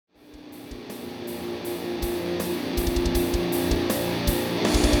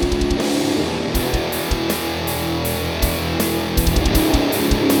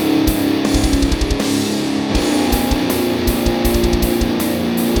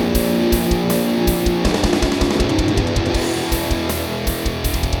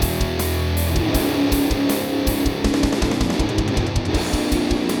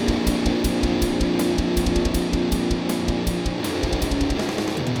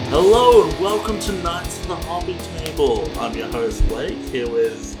Hello and welcome to Knights of the Hobby Table. I'm your host Blake, here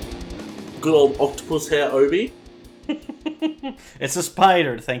with good old octopus hair Obi. It's a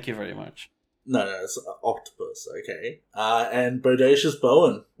spider, thank you very much. No, it's an octopus, okay. And Bodacious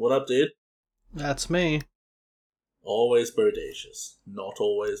Bowen. What up, dude? That's me. Always bodacious, not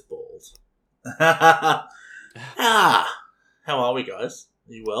always bald. How are we, guys?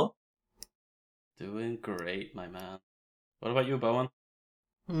 Are you well? Doing great, my man. What about you, Bowen?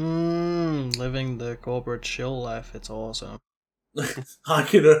 Living the corporate chill life. It's awesome. I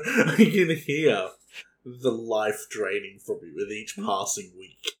can hear the life draining from you with each passing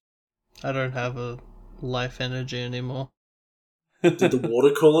week. I don't have a life energy anymore. Did the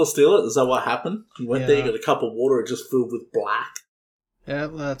water cooler steal it? Is that what happened? You went there, you Yeah. got a cup of water, it just filled with black. Yeah,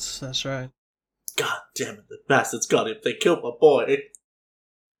 that's right. God damn it, the bastards got him. They killed my boy.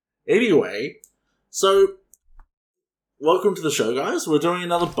 Anyway, so, welcome to the show, guys. We're doing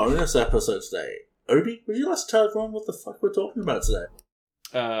another bonus episode today. Obi, would you like to tell everyone what the fuck we're talking about today?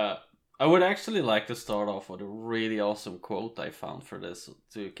 I would actually like to start off with a really awesome quote I found for this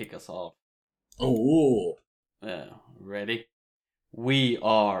to kick us off. Oh. Ready? We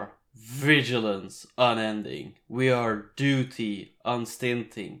are vigilance unending. We are duty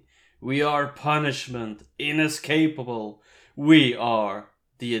unstinting. We are punishment inescapable. We are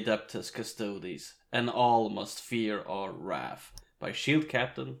the Adeptus Custodes, and all must fear our wrath. By Shield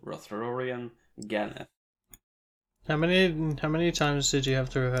Captain Rothrorian Ganeth. How many times did you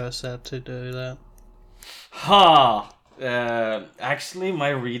have to rehearse that to do that? Actually, my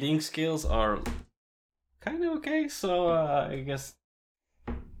reading skills are kind of okay, so I guess.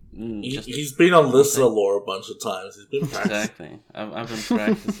 He's been on Listener Lore a bunch of times. He's been practicing. Exactly. I've been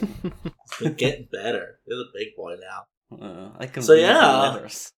practicing. He's been getting better. You're the big boy now. I can So, read yeah. the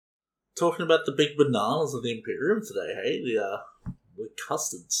letters. Talking about the big bananas of the Imperium today, hey? The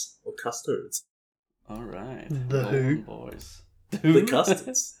Custodes, or Custodes. Alright. The who? Boys. The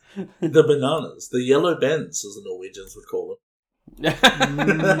Custodes. The bananas. The yellow bens, as the Norwegians would call them.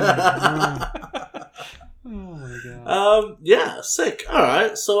 Oh my god. Yeah, sick.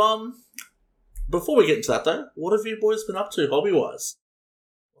 Alright, so, before we get into that, though, what have you boys been up to, hobby-wise?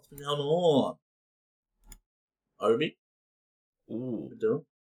 What's been going on? Obi? Ooh. What you doing?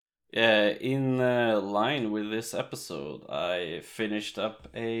 In line with this episode, I finished up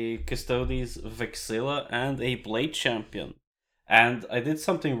a Custodes Vexilla and a Blade Champion. And I did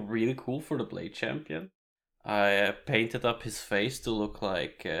something really cool for the Blade Champion. I painted up his face to look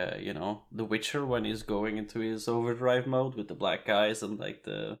like, The Witcher when he's going into his overdrive mode with the black eyes and like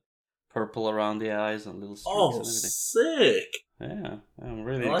the purple around the eyes and little streaks and everything. Sick! Yeah, I'm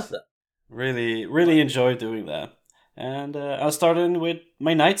really, I like that. really enjoy doing that. And I started with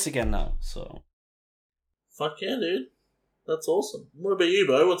my knights again now, so. Fuck yeah, dude. That's awesome. What about you,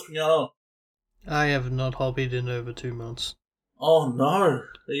 Bo? What's been going on? I have not hobbied in over 2 months. Oh, no. Are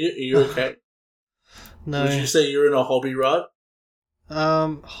you okay? No. Would you say you're in a hobby rut?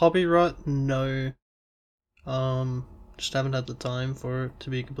 Hobby rut? No. Just haven't had the time for it, to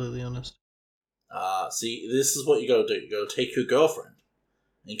be completely honest. See, this is what you gotta do. You gotta take your girlfriend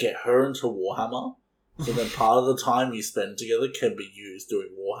and get her into Warhammer, so then part of the time you spend together can be used doing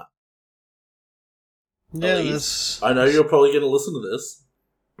Warhammer. Yeah, Elise, I know you're probably gonna listen to this.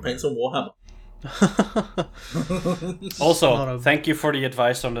 Paint some Warhammer. Also, thank you for the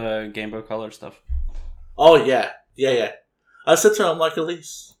advice on the Game Boy Color stuff. Oh, yeah. I said to her, I'm like,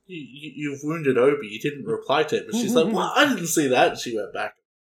 Elise, you've wounded Obi. You didn't reply to him. And she's like, well, I didn't see that. And she went back.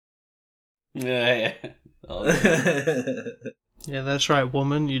 Yeah. Oh, Yeah, that's right,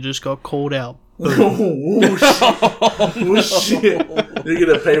 woman. You just got called out. Oh, shit. You're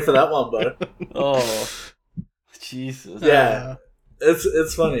gonna pay for that one, bro. Oh, Jesus. Yeah.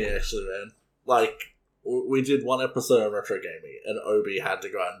 It's funny, actually, man. Like, we did one episode of Retro Gaming, and Obi had to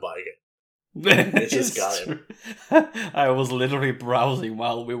go out and buy it. It just got him. I was literally browsing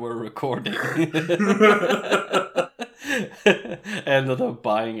while we were recording. Ended up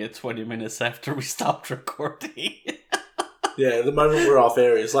buying it 20 minutes after we stopped recording. Yeah, the moment we're off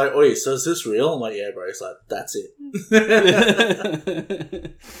air, he's like, "Oi, so is this real?" I'm like, "Yeah, bro." He's like, "That's it."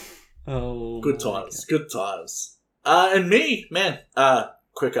 Oh, good times. And me, man.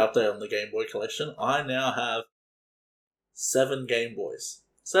 Quick update on the Game Boy collection. I now have 7 Game Boys.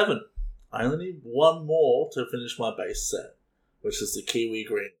 7. I only need 1 more to finish my base set, which is the Kiwi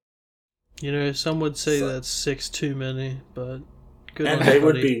Green. You know, some would say that's 6 too many, but good And on they you,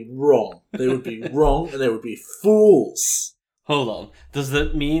 would buddy. be wrong. They would be wrong, and they would be fools. Hold on. Does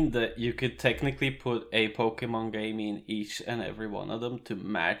that mean that you could technically put a Pokemon game in each and every one of them to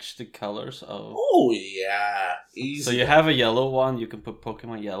match the colors of... Oh, yeah. Easy. So you have a yellow one, you can put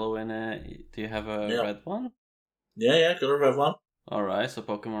Pokemon Yellow in it. Do you have a red one? Yeah, got a red one. Alright, so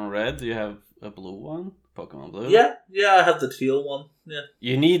Pokemon Red. Do you have a blue one? Pokemon Blue? Yeah, I have the teal one. Yeah.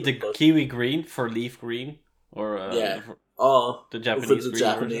 You need the Kiwi Green for Leaf Green? Or the Japanese for the green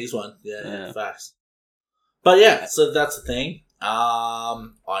Japanese version? one. Yeah, facts. But yeah, so that's the thing.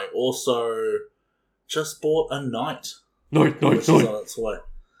 I also just bought a Knight. Which is on its way.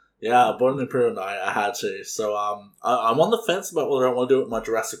 Yeah, I bought an Imperial Knight. I had to. So I'm on the fence about whether I want to do it with my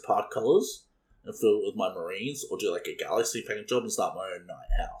Jurassic Park colours and fill it with my Marines, or do like a Galaxy paint job and start my own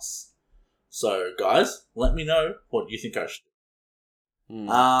Knight house. So guys, let me know what you think I should do.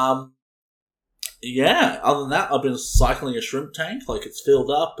 Yeah, other than that, I've been cycling a shrimp tank. Like, it's filled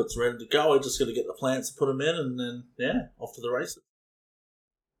up, it's ready to go. I just got to get the plants and put them in, and then, yeah, off to the races.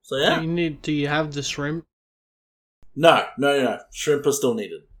 So, yeah. Do you have the shrimp? No. Shrimp are still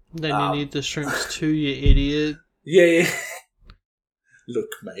needed. Then you need the shrimps too, you idiot. Yeah. Look,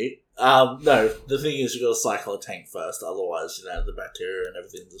 mate. No, the thing is, you got to cycle a tank first, otherwise, the bacteria and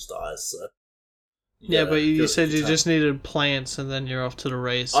everything just dies, so... Yeah, but you said you just needed plants and then you're off to the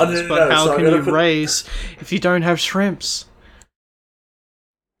races. No, but how can you race if you don't have shrimps?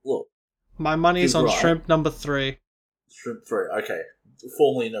 Look. My money's on shrimp number 3. Shrimp 3, okay.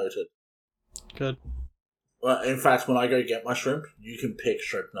 Formally noted. Good. Well, in fact, when I go get my shrimp, you can pick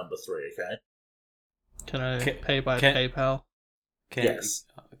shrimp number 3, okay? Can I pay by PayPal? Yes.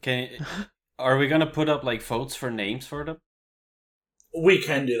 Are we gonna put up, like, votes for names for them? We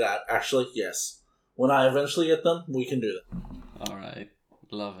can do that, actually, yes. When I eventually get them, we can do that. Alright.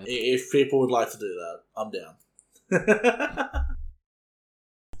 Love it. If people would like to do that, I'm down.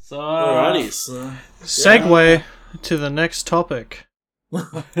 So, alrighty. So, segue to the next topic.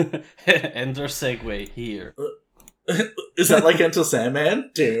 Enter segue here. Is that like Enter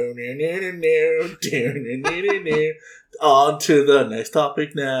Sandman? On to the next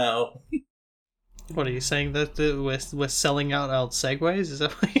topic now. What are you saying, that we're selling out our segways? Is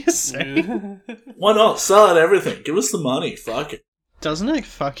that what you're saying? Why not? Sell out everything. Give us the money. Fuck it. Doesn't it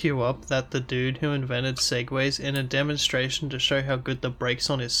fuck you up that the dude who invented segways, in a demonstration to show how good the brakes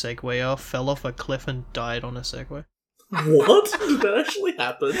on his Segway are, fell off a cliff and died on a Segway? What? Did that actually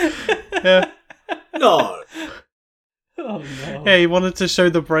happen? Yeah. No. Oh no. Yeah, he wanted to show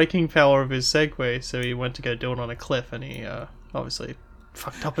the braking power of his Segway, so he went to go do it on a cliff, and he obviously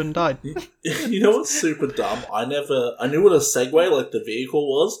fucked up and died. You know what's super dumb? I knew what a Segway, like the vehicle,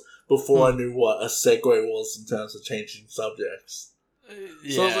 was before I knew what a Segway was in terms of changing subjects.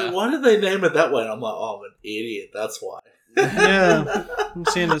 So I was like, why did they name it that way? And I'm like, oh, I'm an idiot, that's why. Yeah, I'm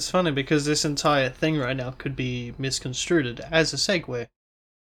seeing it's funny because this entire thing right now could be misconstrued as a Segway.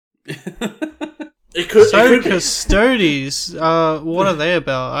 It could be. Custodes, what are they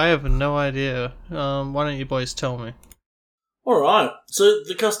about? I have no idea. Why don't you boys tell me? Alright, so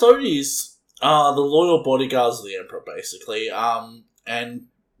the Custodes are the loyal bodyguards of the Emperor, basically, and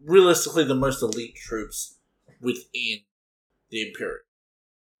realistically the most elite troops within the Imperium.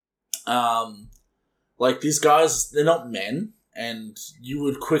 Like, these guys, they're not men, and you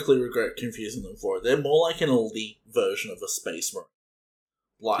would quickly regret confusing them for it. They're more like an elite version of a space marine.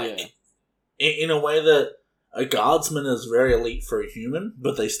 Like, in a way that a guardsman is very elite for a human,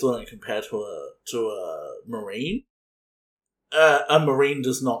 but they still don't compare to a marine. A marine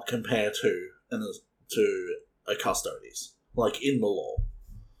does not compare to a Custodes, like, in the law.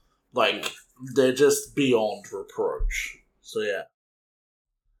 Like, they're just beyond reproach. So, yeah.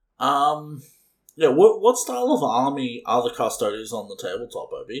 What style of army are the Custodes on the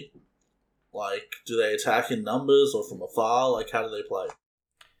tabletop, Obi? Like, do they attack in numbers or from afar? Like, how do they play?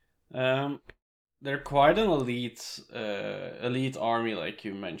 They're quite an elite army, like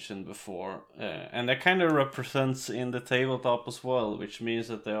you mentioned before, and that kind of represents in the tabletop as well, which means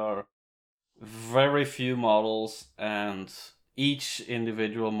that there are very few models, and each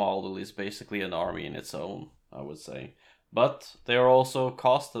individual model is basically an army in its own, I would say. But they are also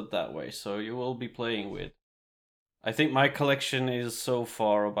costed that way, so you will be playing with... I think my collection is so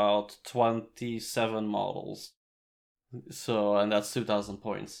far about 27 models. So, and that's 2,000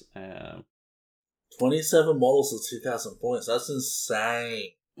 points. 27 models of 2,000 points. That's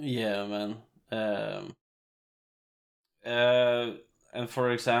insane. Yeah, man. And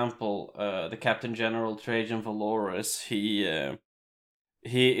for example, the Captain General Trajan Valorous, he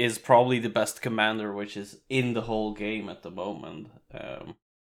is probably the best commander which is in the whole game at the moment.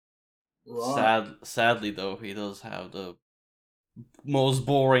 Right. Sadly, though, he does have the most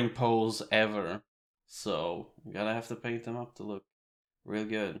boring pose ever. So I'm gonna have to paint them up to look real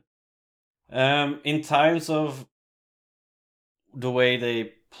good. In times of the way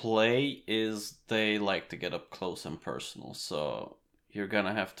they play is they like to get up close and personal, so you're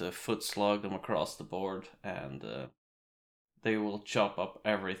gonna have to foot slog them across the board, and they will chop up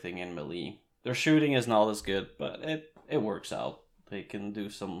everything in melee. Their shooting is not as good, but it works out. They can do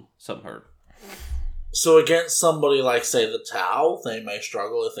some hurt. So against somebody like, say, the Tau, they may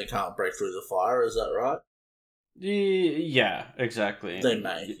struggle if they can't break through the fire, is that right? Yeah, exactly. They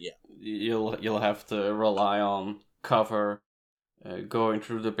may, yeah. You'll have to rely on cover, going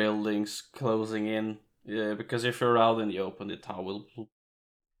through the buildings, closing in. Yeah, because if you're out in the open, the Tau will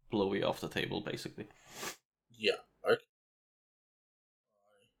blow you off the table, basically. Yeah, okay.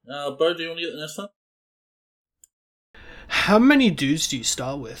 Bo, do you want to get the next one? How many dudes do you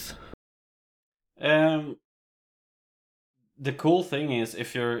start with? The cool thing is,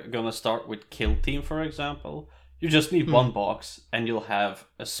 if you're gonna start with Kill Team, for example, you just need one box, and you'll have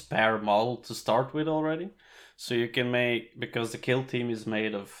a spare model to start with already. So you can make, because the Kill Team is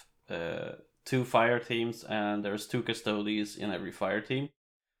made of 2 fire teams, and there's 2 Custodes in every fire team.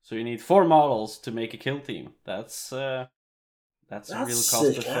 So you need 4 models to make a Kill Team. That's a real cost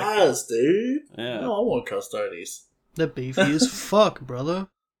sick effective. ass, dude. Yeah. No, I want Custodes. They're beefy as fuck, brother.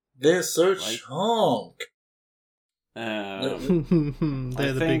 They're so chunk. They're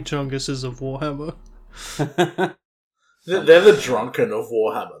the big chunguses of Warhammer. They're the drunken of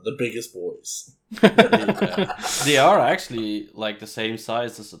Warhammer, the biggest boys. They are actually like the same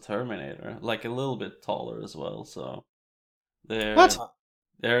size as the Terminator, like a little bit taller as well. So there's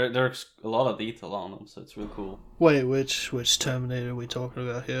a lot of detail on them, so it's real cool. Wait, which Terminator are we talking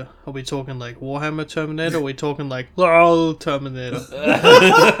about here? Are we talking like Warhammer Terminator? Or are we talking like LOL Terminator?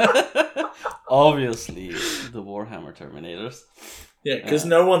 Obviously, the Warhammer Terminators. Yeah, because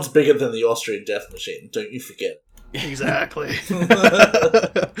no one's bigger than the Austrian Death Machine. Don't you forget. Exactly.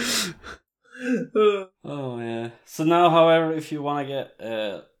 Oh yeah. So now, however, if you want to get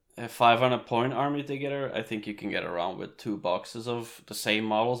a 500 point army together, I think you can get around with 2 boxes of the same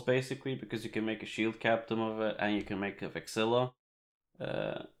models, basically, because you can make a shield captain of it, and you can make a Vexilla,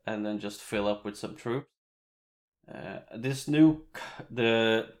 and then just fill up with some troops.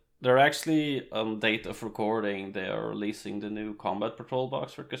 They're actually, on date of recording, they are releasing the new combat patrol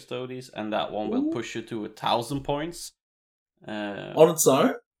box for Custodes, and that one will push you to 1,000 points. On its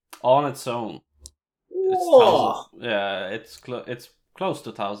own? On its own. It's close to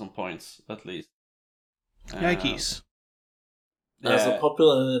 1,000 points, at least. Yikes. As a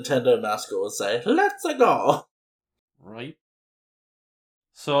popular Nintendo mascot would say, let's go! Right.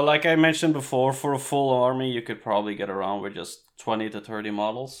 So, like I mentioned before, for a full army, you could probably get around with just 20 to 30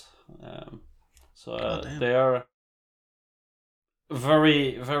 models. They are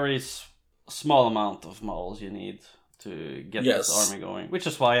very, very small amount of models you need to get this army going, which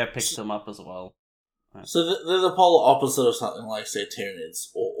is why I picked them up as well. So they're the polar opposite of something like, say,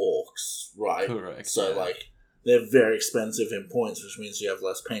 Tyranids or Orcs, right? Correct. So, they're very expensive in points, which means you have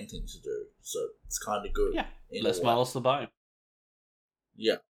less painting to do. So it's kind of good. Yeah, less models to buy.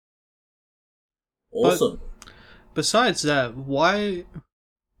 Yeah. Awesome. But besides that, why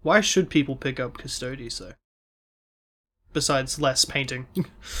should people pick up Custodes though? Besides less painting.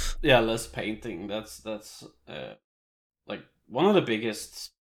 Yeah, less painting. That's like one of the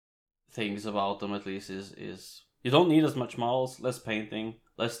biggest things about them, at least, is you don't need as much models, less painting,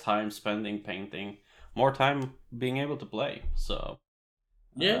 less time spending painting, more time being able to play. So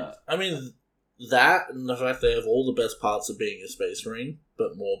yeah, I mean, that and the fact they have all the best parts of being a Space Marine,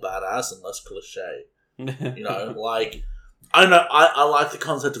 but more badass and less cliche. You know, like, I know, I like the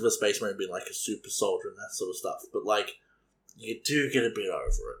concept of a Space Marine being like a super soldier and that sort of stuff, but like, you do get a bit over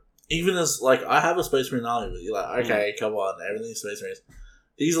it. Even as, like, I have a Space Marine army, but you're like, okay, come on, everything's Space Marines.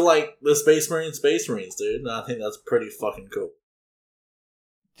 These are like the Space Marines, dude, and I think that's pretty fucking cool.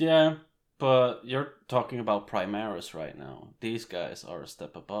 Yeah, but you're talking about Primaris right now. These guys are a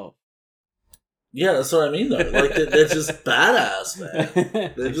step above. Yeah, that's what I mean, though. Like, they're just badass,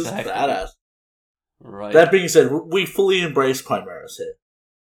 man. They're just badass. Right. That being said, we fully embrace Primaris here.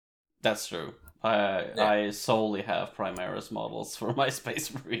 That's true. I solely have Primaris models for my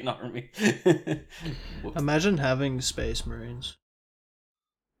Space Marine army. Imagine having Space Marines.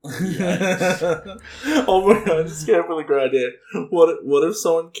 Oh my god, this came up with a great idea. What if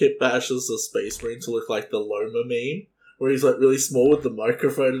someone kit bashes a Space Marine to look like the Loma meme? Where he's like really small with the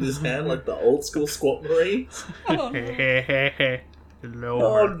microphone in his hand, like the old school squat Marines? Hello.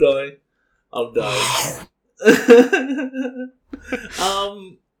 Oh, I'm dying.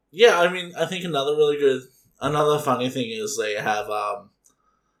 Yeah, I mean, I think another funny thing is they have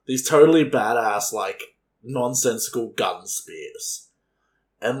these totally badass, like, nonsensical gun spears.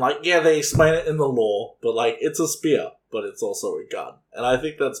 And, like, yeah, they explain it in the lore, but, like, it's a spear, but it's also a gun. And I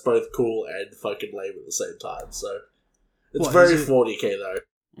think that's both cool and fucking lame at the same time, so... It's very 40k, though.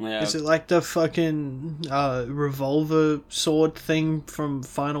 Yeah. Is it like the fucking revolver sword thing from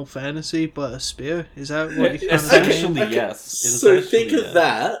Final Fantasy, but a spear? Is that what you kind of Essentially, yes. So think of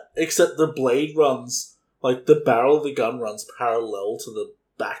that, except the blade runs, like, the barrel of the gun runs parallel to the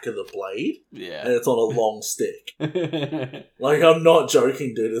back of the blade, Yeah. and it's on a long stick. Like, I'm not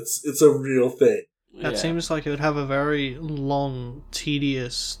joking, dude. It's a real thing. That seems like it would have a very long,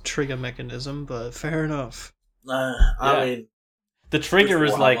 tedious trigger mechanism, but fair enough. I mean... The trigger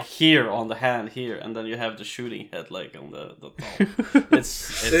is like here on the hand here, and then you have the shooting head like on the top.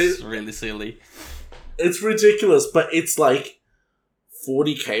 It's really silly. It's ridiculous, but it's like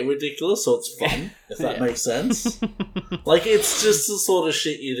 40k ridiculous, so it's fun, if that makes sense. Like, it's just the sort of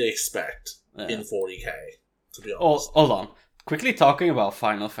shit you'd expect in 40k, to be honest. Oh, hold on. Quickly talking about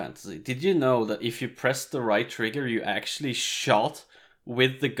Final Fantasy, did you know that if you press the right trigger, you actually shot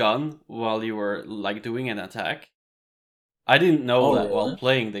with the gun while you were, like, doing an attack? I didn't know that while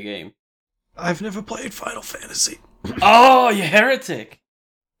playing the game. I've never played Final Fantasy. Oh, you heretic!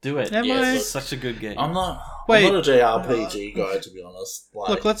 Do it. It's such a good game. I'm not a JRPG guy, to be honest. Like...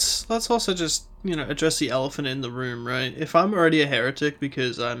 Look, let's also just, address the elephant in the room, right? If I'm already a heretic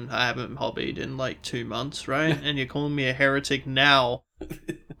because I haven't hobbied in like 2 months, right? And you're calling me a heretic now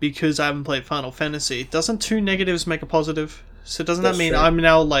because I haven't played Final Fantasy, doesn't 2 negatives make a positive? So doesn't that mean I'm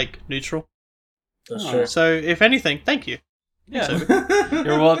now like neutral? That's true. So if anything, thank you. Yeah,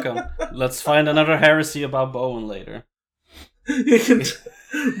 you're welcome. Let's find another heresy about Bowen later.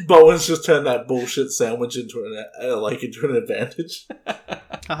 Bowen's just turned that bullshit sandwich into an advantage.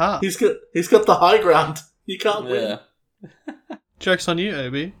 Aha! He's got the high ground. You can't win. Joke's on you,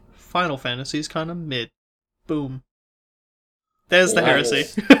 Obi. Final Fantasy's kind of mid. Boom. There's the heresy.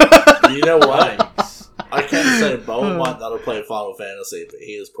 You know what? I can't say Bowen might not have played Final Fantasy, but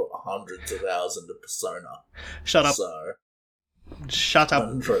he has put hundreds of hours into Persona. Shut up. So, shut up.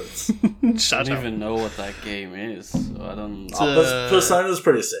 Hundreds. I don't even know what that game is. So I don't. Persona's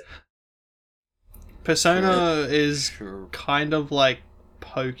pretty sick. Persona is kind of like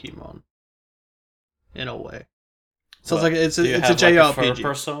Pokemon, in a way. So it's like it's a JRPG. Like a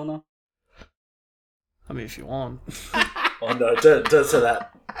Persona. I mean, if you want. Oh no! Don't say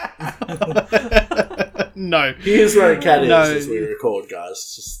that. No. Here's where Cat is as we record,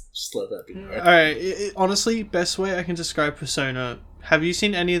 guys. Just let that be known. Alright, honestly, best way I can describe Persona. Have you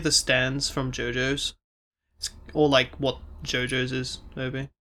seen any of the stands from JoJo's? Or like what JoJo's is, maybe?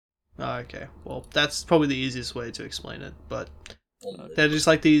 Oh, okay. Well, that's probably the easiest way to explain it, but they're just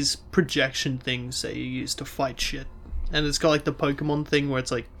like these projection things that you use to fight shit. And it's got like the Pokemon thing where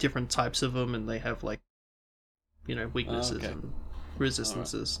it's like different types of them and they have like, weaknesses and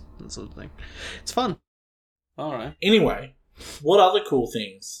resistances and sort of thing. It's fun. Alright. Anyway, what other cool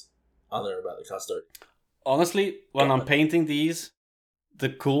things are there about the Custodes? Honestly, when I'm painting these, the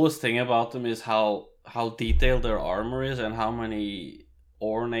coolest thing about them is how detailed their armor is and how many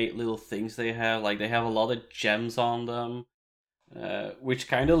ornate little things they have. Like, they have a lot of gems on them, which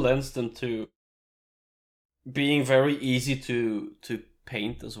kind of lends them to being very easy to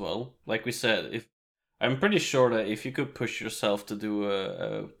paint as well. Like we said, I'm pretty sure that if you could push yourself to do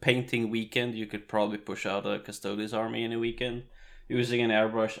a painting weekend, you could probably push out a Custodes army in a weekend using an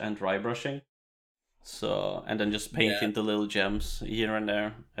airbrush and dry brushing. So, and then just paint into little gems here and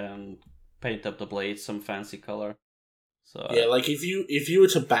there and paint up the blades some fancy color. So yeah, like if you were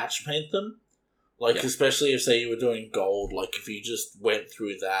to batch paint them, like especially if say you were doing gold, like if you just went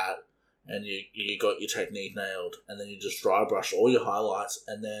through that and you got your technique nailed and then you just dry brush all your highlights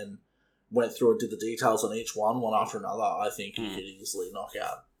and then went through and did the details on each one after another, I think you could easily knock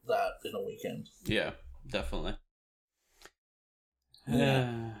out that in a weekend. Yeah, definitely.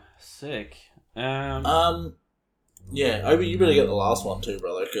 Yeah. Sick. Yeah, Obi, you better get the last one too,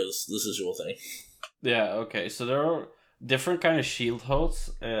 brother, because this is your thing. Yeah, okay. So there are different kind of shield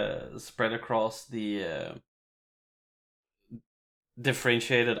hosts spread across the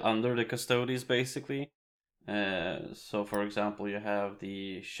differentiated under the Custodes, basically. So, for example, you have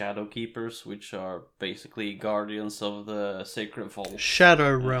the Shadow Keepers, which are basically guardians of the Sacred Vault.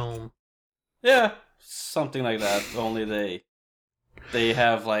 Shadow Realm. Yeah, something like that. Only they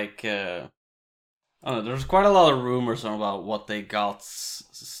have like I don't know. There's quite a lot of rumors about what they got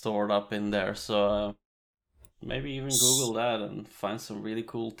stored up in there. So maybe even Google that and find some really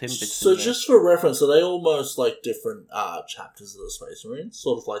cool tidbits. So just for reference, are they almost like different chapters of the Space Marines,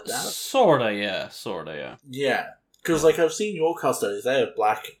 sort of like that? Sorta, yeah. Yeah. Because, like, I've seen your Custodes, they have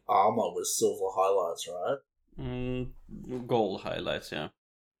black armor with silver highlights, right? Gold highlights, yeah.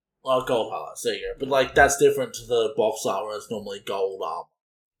 Oh, gold highlights, there you go. But, like, that's different to the box armor, it's normally gold armor.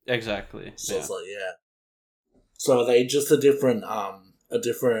 Exactly. So it's like, yeah. So are they just a different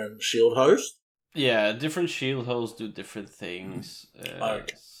shield host? Yeah, different shield hosts do different things.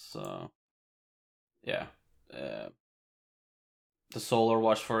 Okay. So, yeah. The Solar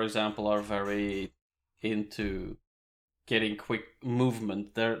Watch, for example, are very into getting quick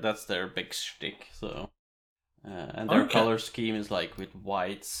movement. That's their big shtick. So, and their color scheme is like with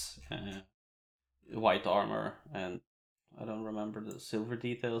whites, white armor, and I don't remember the silver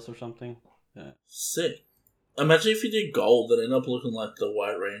details or something. Yeah. Sick. Imagine if you did gold and end up looking like the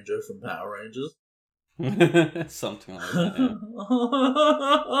White Ranger from Power Rangers. Something like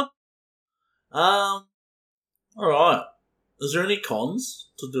that. Yeah. Alright. Is there any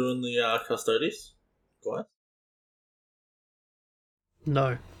cons to doing the Custodes? Guys?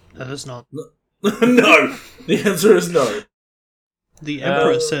 No, that is not. No. No! The answer is no. The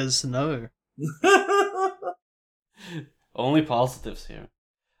Emperor says no. Only positives here.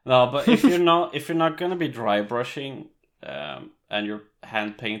 No, but if you're not gonna be dry brushing, and you're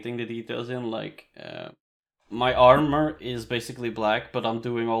hand painting the details in, like, my armor is basically black, but I'm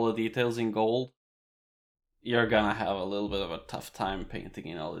doing all the details in gold, you're gonna have a little bit of a tough time painting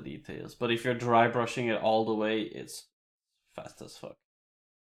in all the details. But if you're dry brushing it all the way, it's fast as fuck.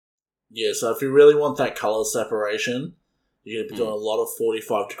 Yeah, so if you really want that colour separation, you're going to be doing a lot of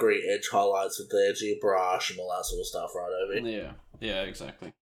 45-degree edge highlights with the edge of your brush and all that sort of stuff, right, Obi? Yeah,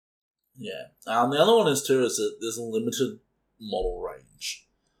 exactly. Yeah. The other one is, too, is that there's a limited model range.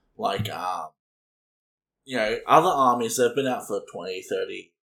 Like, other armies, they've been out for 20,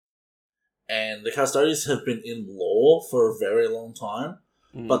 30, and the Custodes have been in lore for a very long time,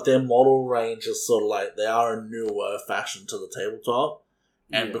 but their model range is sort of like, they are a newer fashion to the tabletop.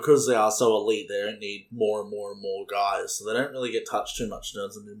 And because they are so elite, they don't need more and more and more guys, so they don't really get touched too much in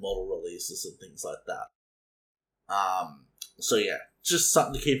terms of new model releases and things like that. So yeah, just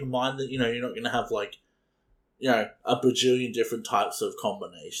something to keep in mind that, you're not going to have, like, a bajillion different types of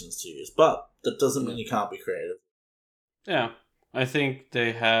combinations to use, but that doesn't mean you can't be creative. Yeah, I think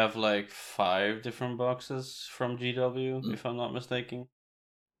they have, like, 5 different boxes from GW, if I'm not mistaken.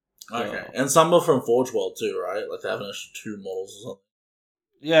 Okay, and some are from Forge World too, right? Like, they have an extra 2 models or something.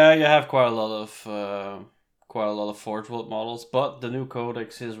 Yeah, you have quite a lot of Forge World models, but the new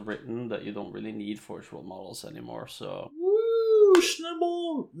codex is written that you don't really need Forge World models anymore. So, woo,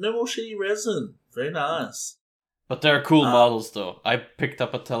 no more shitty resin, very nice. But they're cool models, though. I picked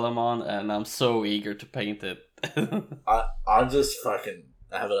up a Telemon, and I'm so eager to paint it. I just fucking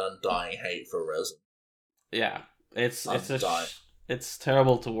have an undying hate for resin. Yeah, it's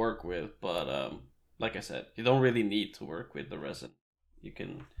terrible to work with, but like I said, you don't really need to work with the resin. You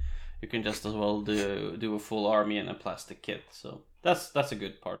can just as well do a full army in a plastic kit. So that's a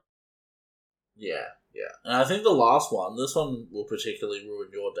good part. Yeah. And I think the last one, this one will particularly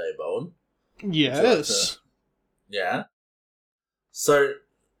ruin your day, Bowen. Yes. Yeah. So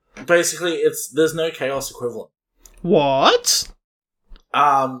basically, there's no chaos equivalent. What?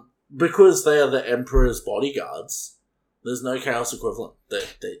 Because they are the Emperor's bodyguards. There's no chaos equivalent.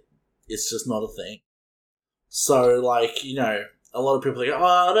 It's just not a thing. So, like, a lot of people go,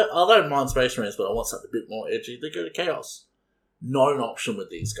 I don't mind Space Marines, but I want something a bit more edgy. They go to Chaos. Not an option with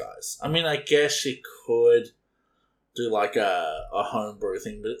these guys. I mean, I guess you could do, like, a homebrew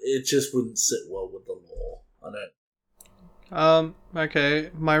thing, but it just wouldn't sit well with the lore. I don't.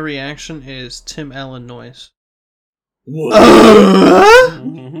 Okay. My reaction is Tim Allen noise. You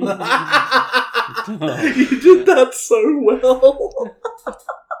did that so well.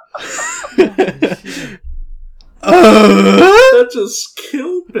 That just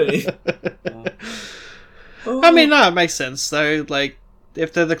killed me. I mean, no, it makes sense, though. Like,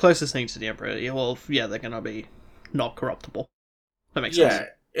 if they're the closest thing to the Emperor, they're gonna be not corruptible. That makes sense. Yeah,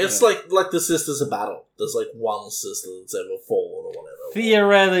 it's like the Sisters of Battle. There's, like, one sister that's ever fallen or whatever.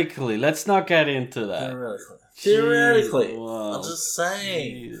 Theoretically, let's not get into that. Theoretically. Wow. I'm just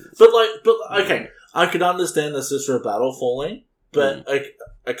saying. Jeez. But okay, I could understand the Sister of Battle falling, but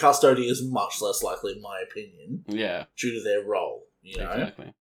a Custode is much less likely, in my opinion. Yeah. Due to their role,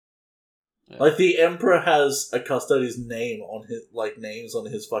 Exactly. Yeah. Like, the Emperor has a Custodes name on his, like, names on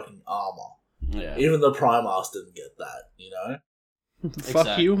his fucking armor. Yeah. Even the Primarchs didn't get that,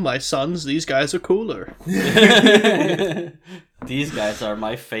 Fuck you, my sons. These guys are cooler. These guys are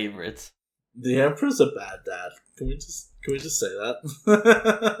my favorites. The Emperor's a bad dad. Can we just say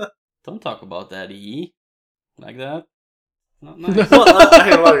that? Don't talk about Daddy like that. Not nice. Well,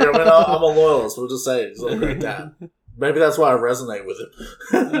 hey, look, I mean, I'm a loyalist. We'll just say he's a great dad. Maybe that's why I resonate with him.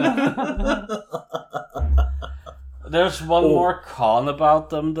 There's one more con about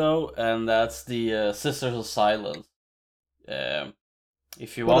them, though, and that's the Sisters of Silence.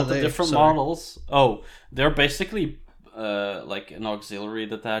 If you What want are the they? different Sorry. models... they're basically like an auxiliary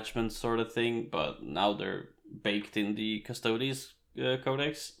detachment sort of thing, but now they're baked in the Custodes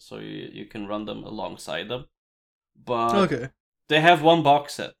codex, so you can run them alongside them. But Okay. they have one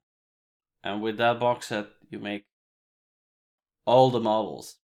box set, and with that box set, you make all the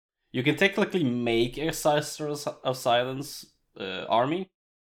models. You can technically make a Sisters of Silence army,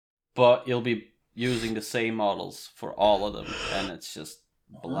 but you'll be using the same models for all of them, and it's just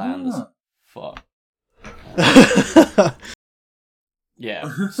bland as fuck.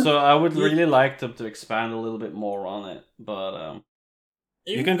 Yeah, so I would really like them to expand a little bit more on it, but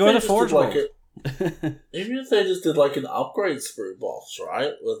you can go to Forge World. Even if they just did like an upgrade sprue box,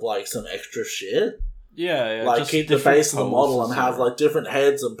 right, with like some extra shit. Yeah, like just keep the base of the model and poses have like different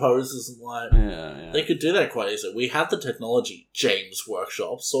heads and poses and like yeah. they could do that quite easily. We have the technology. James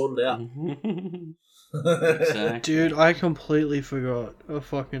Workshop sorted out. Exactly. Dude, I completely forgot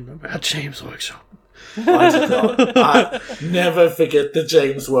about James Workshop. I did not. I never forget the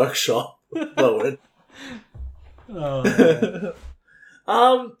James Workshop. Owen. Oh,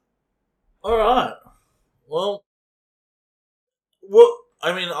 All right. Well, what?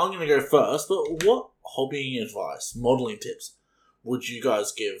 I mean, I'm going to go first. But what hobbying advice, modeling tips, would you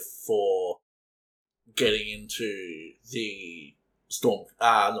guys give for getting into the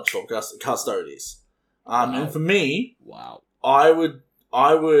Custodes? Wow. And for me, wow. I would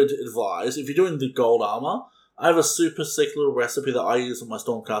advise, if you're doing the gold armor, I have a super sick little recipe that I use with my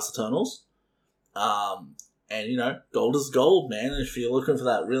Stormcast Eternals. And you know, gold is gold, man. If you're looking for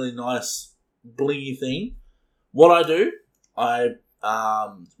that really nice blingy thing, what I do, I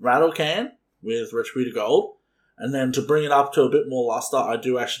rattle can with Retributor Gold, and then to bring it up to a bit more luster, I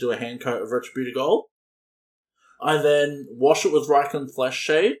do actually do a hand coat of Retributor Gold. I then wash it with Rycon Flesh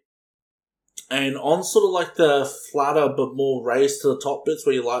Shade, and on sort of like the flatter but more raised to the top bits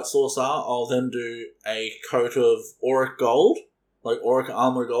where your light source are, I'll then do a coat of Auric Gold, like Auric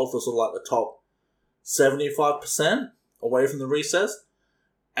Armor Gold for sort of like the top 75% away from the recess.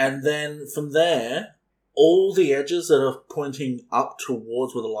 And then from there, all the edges that are pointing up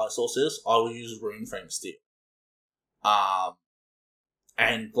towards where the light source is, I will use Rune Frame Steel.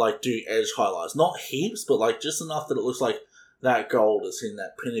 And like do edge highlights. Not heaps, but like just enough that it looks like that gold is in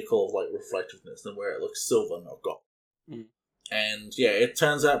that pinnacle of like reflectiveness and where it looks silver, not gold. Mm. And yeah, it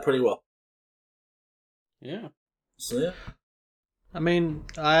turns out pretty well. Yeah. So yeah. I mean,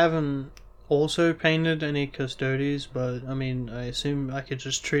 I haven't also painted any Custodes, but I mean, I assume I could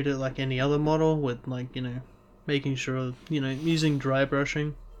just treat it like any other model with like, you know, making sure, you know, using dry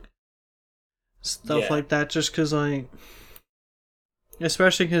brushing. Stuff like that, just because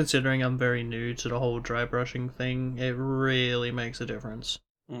especially considering I'm very new to the whole dry brushing thing, it really makes a difference.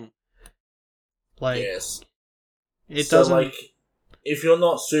 Mm. Like, yes. It so doesn't... like, if you're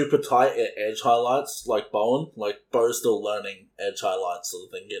not super tight at edge highlights, like Bowen, like Bo's still learning edge highlights sort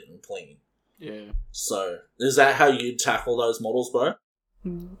of thing, getting clean. Yeah. So, is that how you tackle those models, Bo?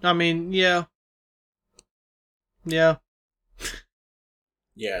 I mean, yeah. Yeah.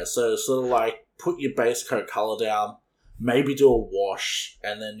 Yeah, so sort of like, put your base coat colour down, maybe do a wash,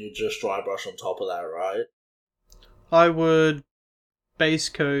 and then you just dry brush on top of that, right? I would base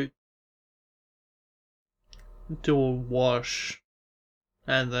coat, do a wash,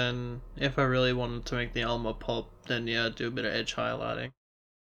 and then if I really wanted to make the armor pop, then yeah, do a bit of edge highlighting.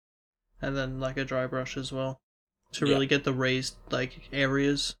 And then like a dry brush as well, to really get the raised like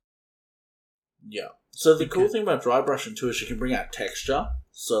areas. Yeah. So the cool thing about dry brushing too is you can bring out texture.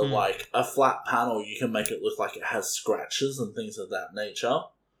 So like a flat panel, you can make it look like it has scratches and things of that nature,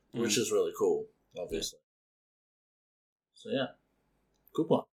 which is really cool, obviously. So yeah, good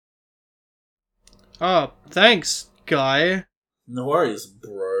one. Oh, thanks, guy. No worries,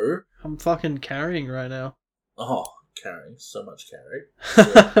 bro. I'm fucking carrying right now. Oh, carrying. So much carry.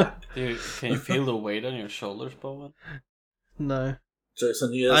 Dude, can you feel the weight on your shoulders, Bowen? No. Jokes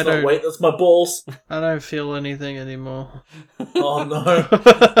on you, that's not weight, that's my balls. I don't feel anything anymore. Oh no.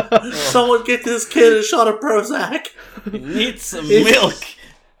 Someone get this kid a shot of Prozac. He needs some milk.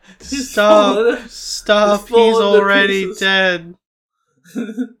 Stop. He's already dead.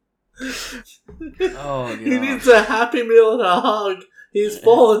 Oh, God. He needs a Happy Meal and a hug. He's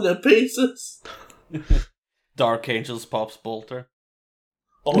falling to pieces. Dark Angels pops Bolter.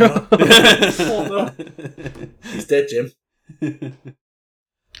 Oh no. Oh no. He's dead, Jim.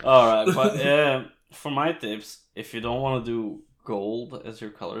 Alright, but for my tips, if you don't want to do gold as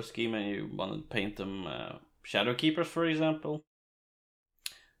your color scheme and you want to paint them Shadow Keepers, for example,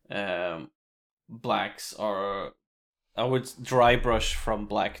 blacks are... I would dry brush from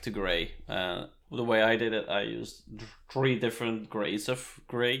black to gray. The way I did it, I used 3 different grays of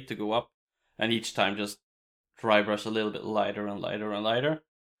gray to go up, and each time just dry brush a little bit lighter and lighter and lighter.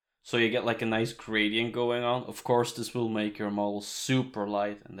 So you get like a nice gradient going on. Of course, this will make your model super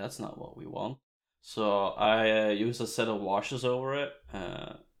light, and that's not what we want. So I use a set of washes over it.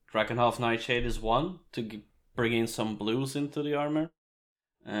 Dragonhalf Nightshade is one to bring in some blues into the armor.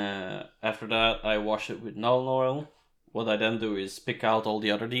 After that, I wash it with Null Oil. What I then do is pick out all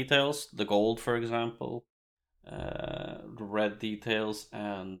the other details, the gold, for example, the red details,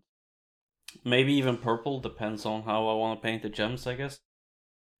 and maybe even purple, depends on how I want to paint the gems, I guess.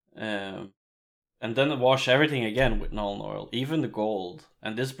 And then wash everything again with Null Oil, even the gold.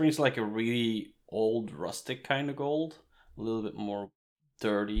 And this brings like a really old, rustic kind of gold, a little bit more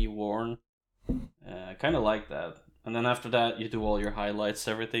dirty, worn. I kind of like that. And then after that, you do all your highlights,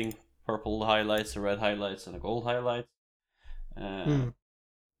 everything. Purple highlights, the red highlights, and the gold highlights.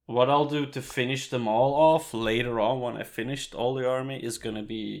 What I'll do to finish them all off later on when I finished all the army is going to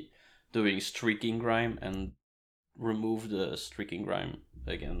be doing streaking grime and remove the streaking grime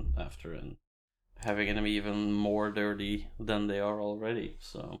again after and having them even more dirty than they are already.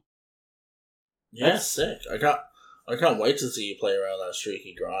 So yeah, sick. I can't wait to see you play around that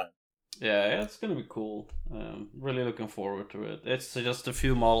streaky grime. Yeah, it's gonna be cool. Really looking forward to it. It's just a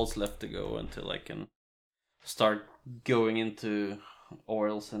few models left to go until I can start going into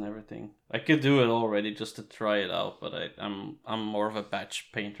oils and everything. I could do it already just to try it out, but I'm more of a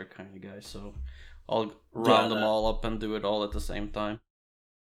batch painter kind of guy, so I'll round them all up and do it all at the same time.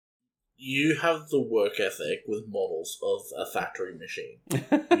 You have the work ethic with models of a factory machine.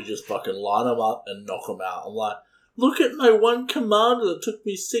 You just fucking line them up and knock them out. I'm like, look at my one commander that took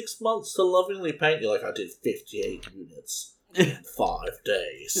me 6 months to lovingly paint. You're like, I did 58 units in 5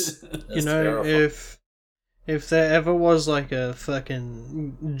 days. You know, if there ever was like a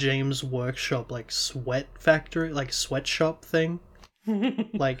fucking James Workshop, like sweat factory, like sweatshop thing,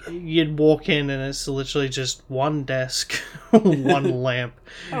 like you'd walk in and it's literally just one desk, one lamp,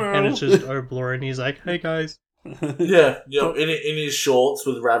 and it's just Oblor, and he's like, "Hey guys." Yeah, in his shorts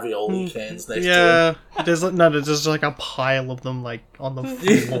with ravioli cans next to him. There's just like a pile of them like on the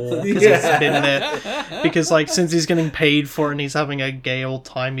floor because he's been there. Because like since he's getting paid for it and he's having a gay old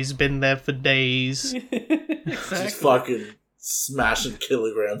time, he's been there for days. Exactly. Just fucking smashing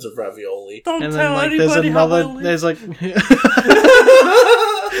kilograms of ravioli. Don't tell anybody there's like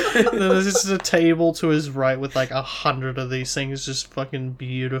there's just a table to his right with like 100 of these things just fucking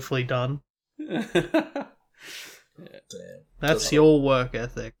beautifully done. Damn. That's your work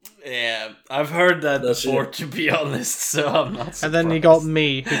ethic. Yeah, I've heard that before, to be honest, so I'm not surprised. And then you got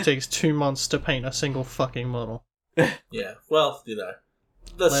me, who takes 2 months to paint a single fucking model. Yeah, well, you know.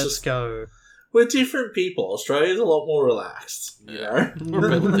 Let's go. We're different people. Australia's a lot more relaxed, you know?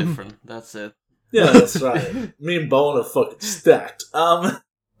 We're a bit different, that's it. Yeah, that's right. Me and Bowen are fucking stacked.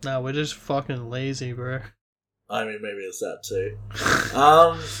 No, we're just fucking lazy, bro. I mean, maybe it's that too.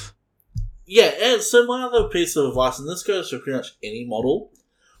 Yeah, and so my other piece of advice, and this goes for pretty much any model,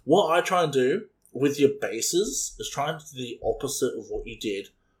 what I try and do with your bases is try and do the opposite of what you did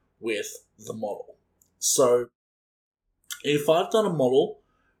with the model. So, if I've done a model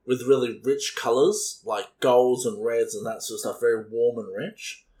with really rich colours, like golds and reds and that sort of stuff, very warm and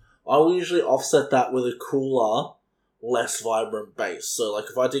rich, I will usually offset that with a cooler, less vibrant base. So, like,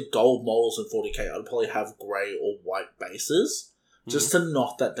 if I did gold models in 40k, I'd probably have grey or white bases, just to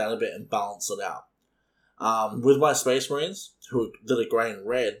knock that down a bit and balance it out. With my Space Marines, that are grey and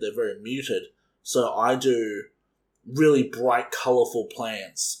red, they're very muted, so I do really bright, colourful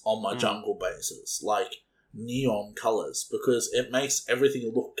plants on my jungle bases, like neon colours, because it makes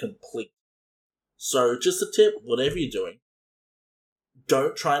everything look complete. So, just a tip, whatever you're doing,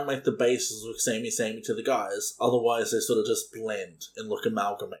 don't try and make the bases look samey to the guys, otherwise they sort of just blend and look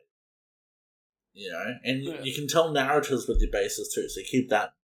amalgamated. You know, and you can tell narratives with your bases too, so keep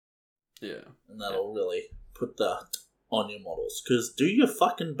that. Yeah. And that'll really put that on your models. Because do your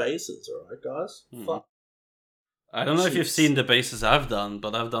fucking bases, alright, guys? Fuck. I don't know if you've seen the bases I've done,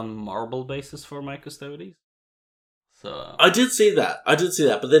 but I've done marble bases for my Custodes. So I did see that,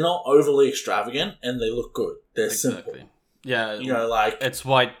 but they're not overly extravagant, and they look good. They're simple. Yeah, you know, like... It's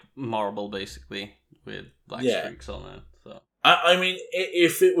white marble, basically, with black streaks on it. So I mean,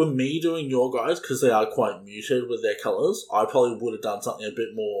 if it were me doing your guys, because they are quite muted with their colours, I probably would have done something a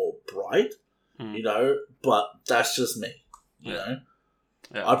bit more bright, you know, but that's just me, you know?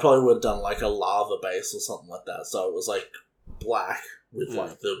 Yeah. I probably would have done like a lava base or something like that. So it was like black with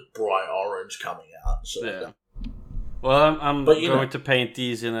like the bright orange coming out and shit like that. Well, I'm But, you going know- to paint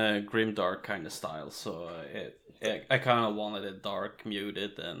these in a grimdark kind of style, so I kind of wanted it dark,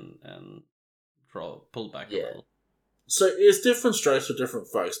 muted, and pulled back a Yeah. little. So it's different strokes for different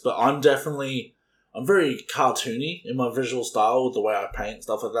folks, but I'm very cartoony in my visual style with the way I paint and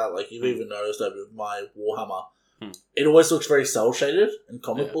stuff like that. Like you've even noticed that with my Warhammer, it always looks very cel shaded and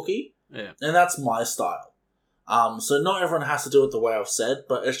comic booky, Yeah. and that's my style. So not everyone has to do it the way I've said,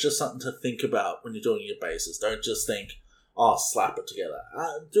 but it's just something to think about when you're doing your bases. Don't just think, "Oh, slap it together."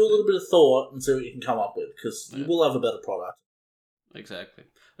 Do a little bit of thought and see what you can come up with, because you will have a better product. Exactly.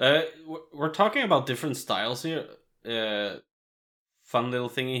 We're talking about different styles here. Fun little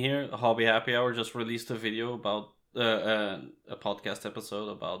thingy here. Hobby Happy Hour just released a video about a podcast episode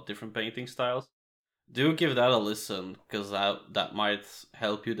about different painting styles. Do give that a listen, because that might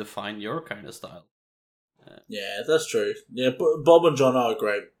help you define your kind of style. Yeah, that's true. Yeah, Bob and John are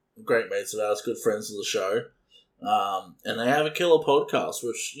great mates of ours, good friends of the show. And they have a killer podcast,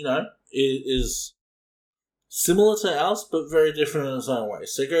 which, is similar to ours, but very different in its own way.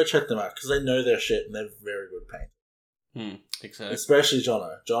 So go check them out, because they know their shit and they're very good painters. Exactly. Especially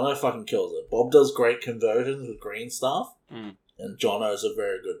Jono. Jono fucking kills it. Bob does great conversions with green stuff, and Jono's a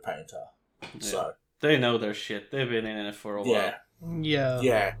very good painter. Yeah. So They know their shit. They've been in it for a while. Yeah.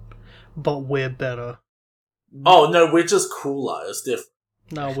 Yeah. But we're better. Oh, no, we're just cooler. It's different.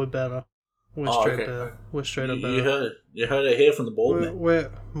 No, we're better. We're Oh, straight okay. better. We're straight up You better. heard it here from the bald man.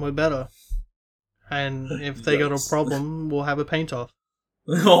 We're better. And if they got a Yes. problem, we'll have a paint off.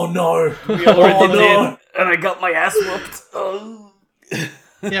 Oh, no. We already Oh, no. did, and I got my ass whooped. Oh.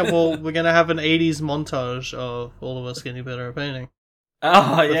 Yeah, well, we're gonna have an 80s montage of all of us getting better at painting.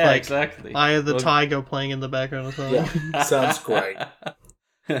 Oh, With, yeah, like, exactly. Eye of the Well- Tiger playing in the background or something. Yeah, sounds great.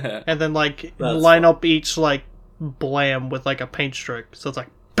 And then, like, That's line fun. up each, like, blam with, like, a paint stroke. So it's like,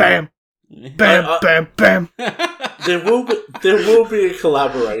 bam! Bam, I- bam, bam! There will be a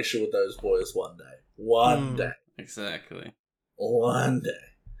collaboration with those boys one day. One day. Exactly. One day.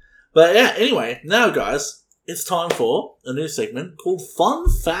 But yeah, anyway, now guys, it's time for a new segment called Fun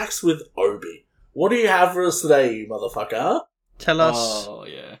Facts with Obi. What do you have for us today, you motherfucker? Tell us. Oh,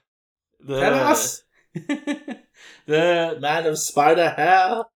 yeah. Tell us, the man of spider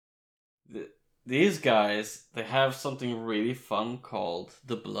hair. These guys, they have something really fun called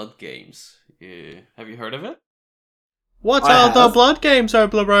the Blood Games. Have you heard of it? What I are the have. blood games,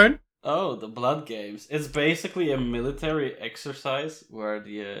 Oblerone? Oh, the Blood Games. It's basically a military exercise where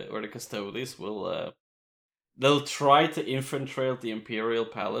the Custodes will they'll try to infiltrate the Imperial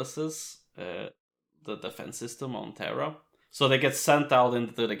palaces, the defense system on Terra. So they get sent out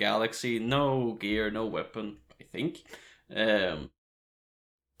into the galaxy, no gear, no weapon, I think.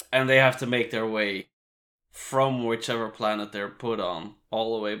 And they have to make their way from whichever planet they're put on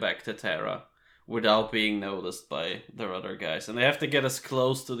all the way back to Terra without being noticed by their other guys. And they have to get as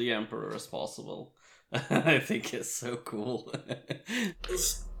close to the Emperor as possible. I think it's so cool.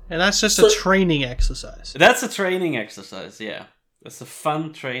 And that's just So- a training exercise. That's a training exercise, yeah. That's a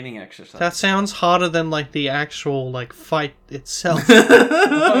fun training exercise. That sounds harder than, like, the actual, like, fight itself.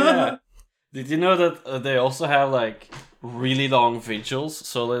 Oh, yeah. Did you know that they also have, like, really long vigils?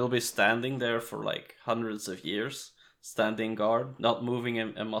 So they'll be standing there for, like, hundreds of years. Standing guard, not moving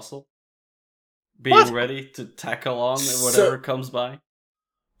a muscle. Being What? ready to tackle on So- whatever comes by.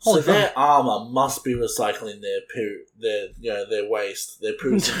 So Holy their armor must be recycling their waste, their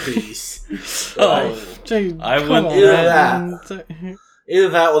poos and peas. Oh, Dude, I come wouldn't on, do man. Either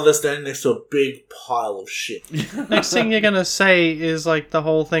that or they're standing next to a big pile of shit. Next thing you're gonna say is, like, the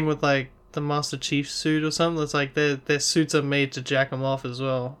whole thing with, like, the Master Chief suit or something. It's like their suits are made to jack them off as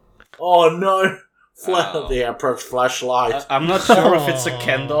well. Oh no! Oh. The approach flashlight. I'm not sure if it's a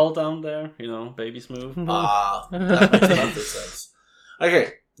Ken doll down there. You know, baby's move. That makes perfect sense.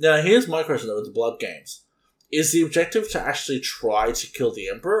 Okay, now here's my question though with the blood games. Is the objective to actually try to kill the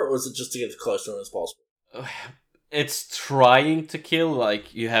Emperor, or is it just to get as close to him as possible? It's trying to kill,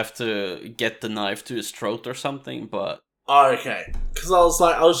 like, you have to get the knife to his throat or something, but... Oh, okay. Because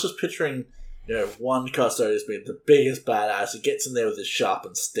I was just picturing, one Custodes being the biggest badass. He gets in there with his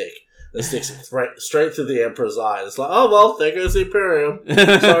sharpened stick. And sticks it straight through the Emperor's eye. It's like, oh, well, there goes the Imperium.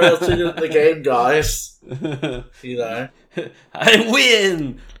 Sorry, I was too good at the game, guys. You know? I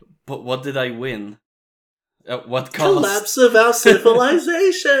win! But what did I win? At what cost? Collapse of our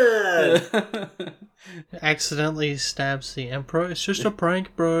civilization! Accidentally stabs the Emperor. It's just a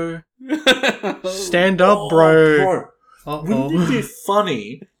prank, bro. Stand up, Oh, bro. bro. Uh-oh. Wouldn't it be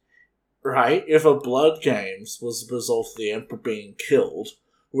funny right, if a Blood Games was the result of the Emperor being killed,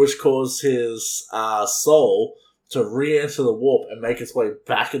 which caused his soul to re-enter the warp and make its way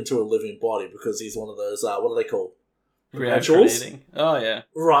back into a living body because he's one of those, what are they called? Perpetuals? Oh, yeah.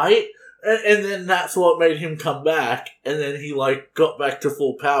 Right? And then that's what made him come back, and then he, got back to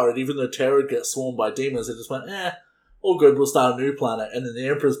full power, and even though Terra gets swarmed by demons, it just went, all good, we'll start a new planet, and then the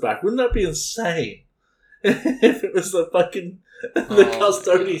Emperor's back. Wouldn't that be insane? If it was the fucking... the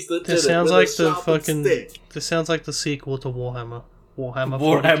Custodes that did this sounds it like with the a sharpened fucking. stick. This sounds like the sequel to Warhammer. Warhammer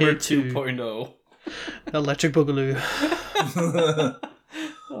 2.0. 2.0. Electric Boogaloo.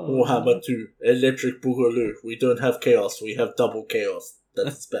 Warhammer 2, Electric Boogaloo. We don't have chaos, we have double chaos.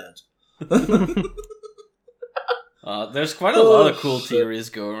 That's bad. There's quite a lot of cool theories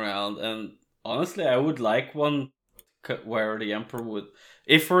going around, and honestly, I would like one where the Emperor would...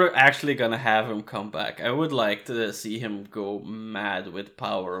 If we're actually gonna have him come back, I would like to see him go mad with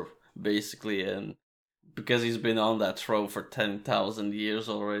power, basically, and because he's been on that throne for 10,000 years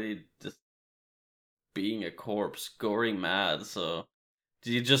already, just being a corpse, going mad, so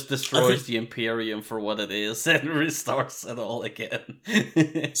he just destroys the Imperium for what it is and restarts it all again.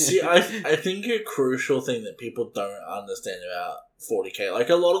 See, I think a crucial thing that people don't understand about 40k,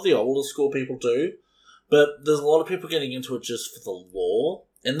 a lot of the older school people do, but there's a lot of people getting into it just for the lore,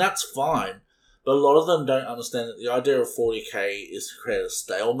 and that's fine. But a lot of them don't understand that the idea of 40k is to create a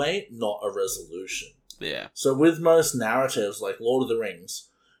stalemate, not a resolution. Yeah. So with most narratives, like Lord of the Rings,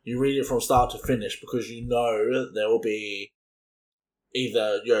 you read it from start to finish because you know there will be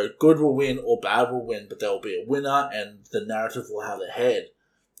either good will win or bad will win, but there will be a winner and the narrative will have a head.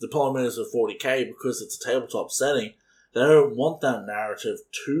 The problem is with 40k, because it's a tabletop setting, they don't want that narrative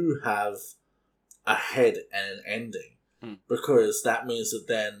to have a head and an ending, because that means that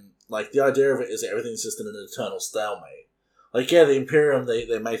then, the idea of it is that everything's just in an eternal stalemate. The Imperium, they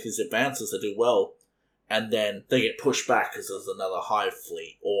make these advances, they do well, and then they get pushed back because there's another hive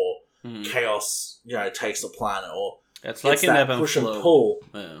fleet, or chaos, takes the planet, or it's like an ebb and push flow. And pull.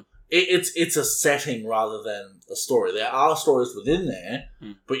 Yeah. It's a setting rather than a story. There are stories within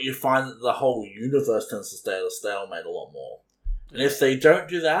there, but you find that the whole universe tends to stay at a stalemate a lot more. And if they don't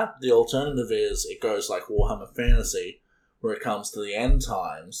do that, the alternative is it goes like Warhammer Fantasy, where it comes to the end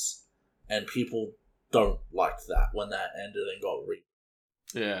times, and people don't like that when that ended and got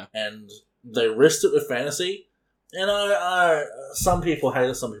Yeah. And they risked it with Fantasy, and some people hate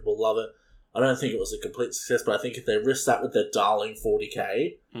it, some people love it. I don't think it was a complete success, but I think if they risked that with their darling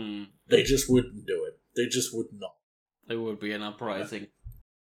 40k, they just wouldn't do it. They just would not. It would be an uprising.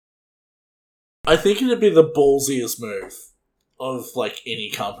 I think it'd be the ballsiest move of any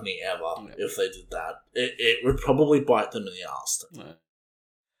company ever if they did that. It would probably bite them in the arse.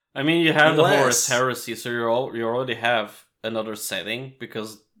 I mean, you have the Horus Heresy, so you already have another setting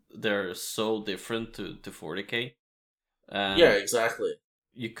because they're so different to 40k. Yeah, exactly.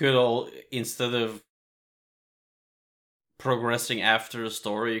 You could instead of progressing after a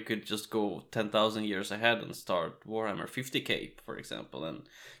story, you could just go 10,000 years ahead and start Warhammer 50k, for example, and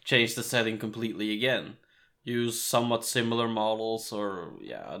change the setting completely again. Use somewhat similar models, or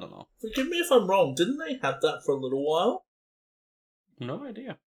I don't know. Forgive me if I'm wrong. Didn't they have that for a little while? No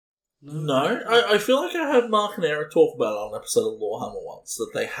idea. No, I feel like I heard Mark and Eric talk about it on an episode of Warhammer once,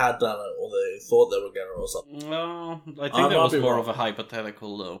 that they had done it, or they thought they were going to, or something. No, I think that was more of a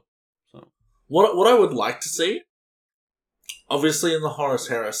hypothetical, though. So what I would like to see, obviously in the Horus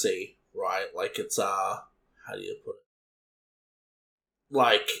Heresy, right? It's how do you put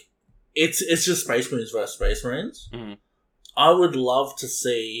it? It's just Space Marines versus Space Marines. Mm. I would love to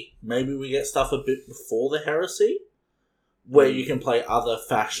see, maybe we get stuff a bit before the Heresy, where you can play other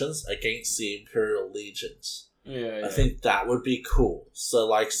factions against the Imperial Legions. Yeah. I think that would be cool. So,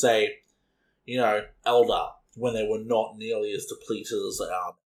 say, Eldar, when they were not nearly as depleted as they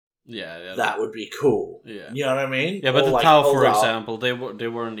are. Yeah. That would be cool. Yeah. You know what I mean? Yeah, but or the Tau, Eldar. for example, they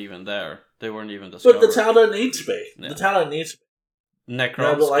weren't even there. They weren't even discovered. But the Tau don't need to be. Yeah. The Tau don't need to be.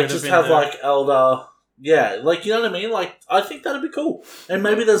 Necrons but just have there. Eldar. Yeah, you know what I mean? I think that'd be cool. And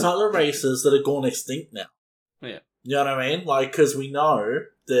maybe there's other races that are gone extinct now. Yeah. You know what I mean? Because we know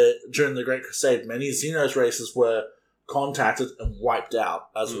that during the Great Crusade, many Xenos races were contacted and wiped out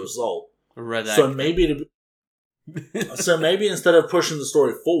as a result. So maybe instead of pushing the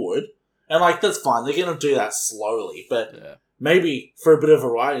story forward, and that's fine, they're going to do that slowly, but maybe for a bit of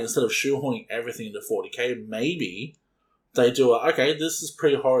variety, instead of shoehorning everything into 40k, maybe they do this is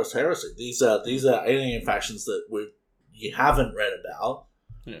pre-Horus Heresy. These are alien factions that you haven't read about.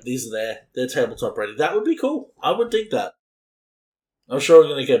 Yeah. These are their tabletop ready. That would be cool. I would dig that. I'm sure we're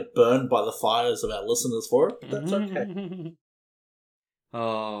going to get burned by the fires of our listeners for it, but that's okay.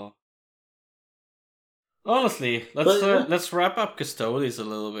 Oh. Honestly, let's wrap up Custodes a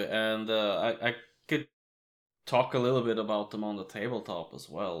little bit, and I could talk a little bit about them on the tabletop as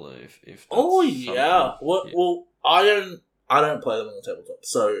well, if that's yeah. something. Well, I don't play them on the tabletop.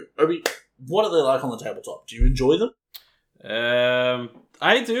 So, Obi, what are they like on the tabletop? Do you enjoy them?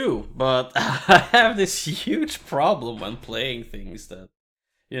 I do, but I have this huge problem when playing things that,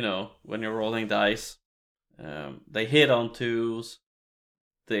 when you're rolling dice, they hit on twos,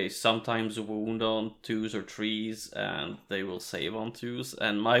 they sometimes wound on twos or threes, and they will save on twos.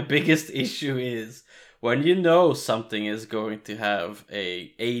 And my biggest issue is when you know something is going to have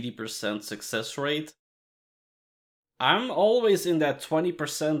a 80% success rate, I'm always in that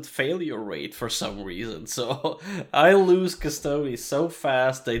 20% failure rate for some reason. So I lose Custodes so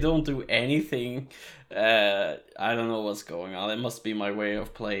fast. They don't do anything. I don't know what's going on. It must be my way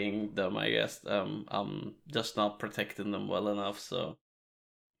of playing them, I guess. I'm just not protecting them well enough. So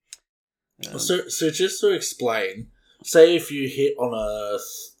just to explain, say if you hit on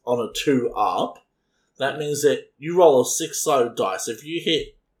a 2 up, that means that you roll a 6-sided dice. If you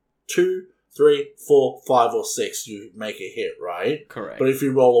hit 2, 3, 4, 5, or 6, you make a hit, right? Correct. But if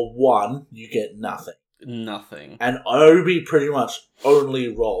you roll a 1, you get nothing. Nothing. And Obi pretty much only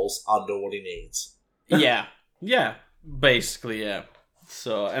rolls under what he needs. Yeah, basically, yeah.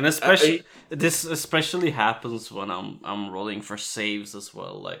 So, and especially this especially happens when I'm rolling for saves as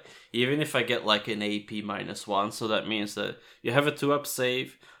well. Like, even if I get like an AP -1, so that means that you have a 2-up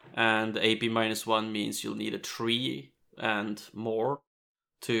save, and AP -1 means you'll need a 3 and more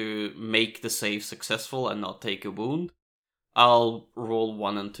to make the save successful and not take a wound. I'll roll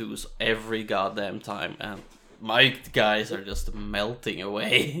 1 and 2s every goddamn time, and my guys are just melting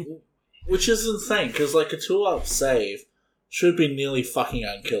away. Which is insane, because like a 2-up save should be nearly fucking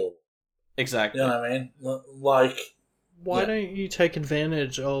unkillable. Exactly. You know what I mean? Like... Why don't you take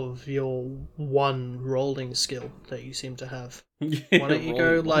advantage of your 1 rolling skill that you seem to have? Why don't you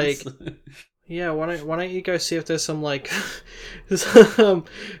go like... Yeah, why don't you go see if there's some like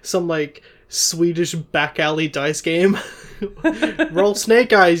some like Swedish back alley dice game. Roll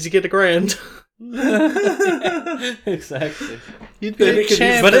snake eyes, you get $1,000. Exactly. You'd be a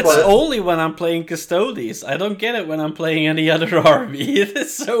champ. But it's only when I'm playing Custodes. I don't get it when I'm playing any other army.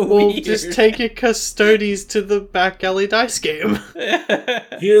 It's so weird. Just take your Custodes to the back alley dice game.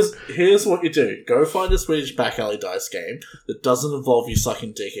 Here's what you do. Go find a Swedish back alley dice game that doesn't involve you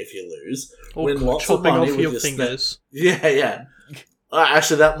sucking dick if you lose. Or win lots of money off with your fingers. Yeah.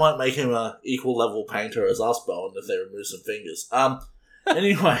 Actually, that might make him a equal level painter as us, Bowen, if they remove some fingers.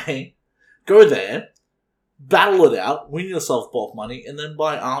 Anyway, go there, battle it out, win yourself bulk money, and then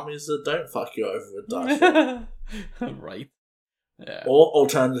buy armies that don't fuck you over with dice. Right. Yeah. Or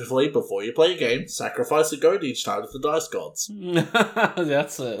alternatively, before you play a game, sacrifice a goat each time to the dice gods.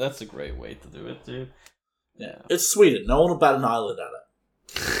 That's a great way to do it, dude. Yeah. It's Sweden. No one will bat an eyelid at it.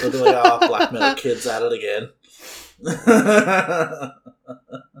 They'll be like, black metal kids at it again.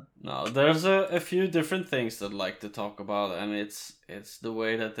 No, there's a few different things that I'd like to talk about, and it's the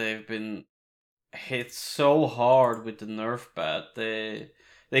way that they've been hit so hard with the nerf bat.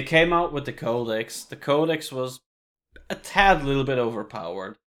 They came out with the Codex. The Codex was a tad little bit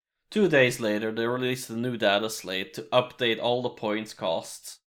overpowered. 2 days later, they released a new data slate to update all the points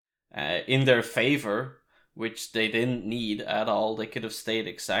costs in their favor, which they didn't need at all. They could have stayed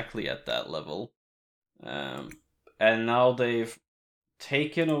exactly at that level. And now they've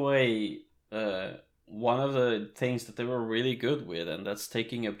taken away one of the things that they were really good with, and that's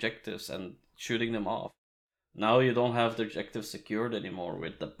taking objectives and shooting them off. Now you don't have the objectives secured anymore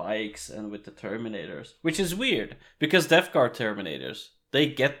with the bikes and with the Terminators, which is weird, because Death Guard Terminators, they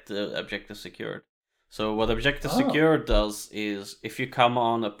get the objective secured. So what objective secured does is, if you come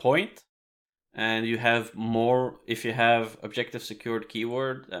on a point, and you have more, if you have objective secured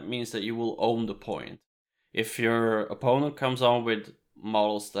keyword, that means that you will own the point. If your opponent comes on with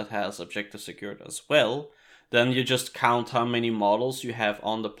models that has objective secured as well, then you just count how many models you have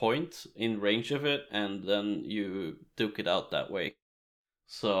on the point in range of it, and then you duke it out that way.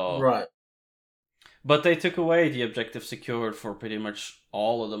 So right. But they took away the objective secured for pretty much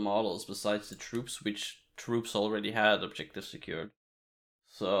all of the models besides the troops, which troops already had objective secured.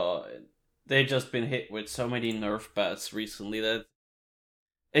 So they've just been hit with so many nerf bats recently that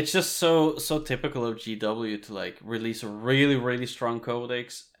it's just so typical of GW to like release a really, really strong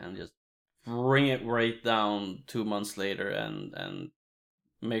codex and just bring it right down 2 months later and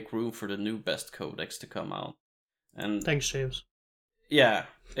make room for the new best codex to come out. And thanks, James. Yeah,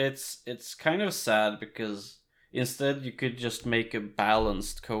 it's kind of sad because instead you could just make a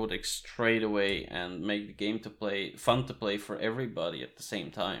balanced codex straight away and make the game fun to play for everybody at the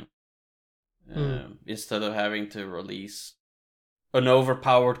same time. instead of having to release an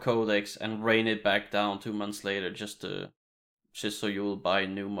overpowered codex and rein it back down 2 months later just so you will buy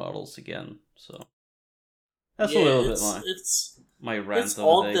new models again. So that's a little bit my rant. It's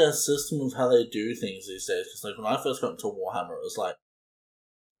odd their system of how they do things these days. Because like when I first got into Warhammer, it was like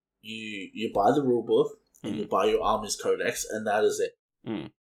you buy the rulebook and you buy your army's codex, and that is it.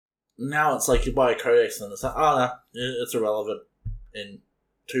 Now it's like you buy a codex and it's like, oh no, it's irrelevant in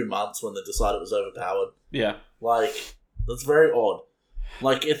 2 months when they decide it was overpowered. Yeah, like that's very odd.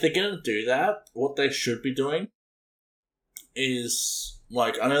 Like if they're gonna do that, what they should be doing is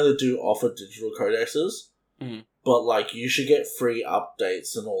like I know they do offer digital codexes. But, like, you should get free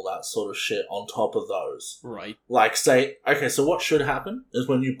updates and all that sort of shit on top of those. Right. Like, say, okay, so what should happen is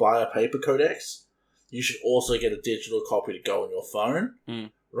when you buy a paper codex, you should also get a digital copy to go on your phone,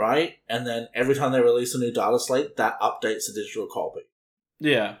 right? And then every time they release a new data slate, that updates the digital copy.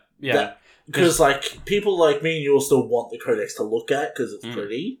 Yeah. Because, like, people like me and you will still want the codex to look at because it's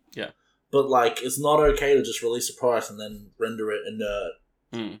pretty. Yeah. But, like, it's not okay to just release a price and then render it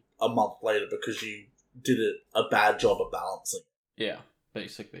inert a month later because you did a bad job of balancing. Yeah,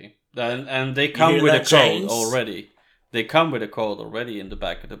 basically. And they come with a code already. They come with a code already in the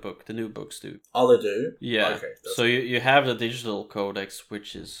back of the book. The new books do. Oh, they do? Yeah. Okay, so you have the digital codex,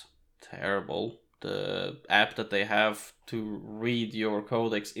 which is terrible. The app that they have to read your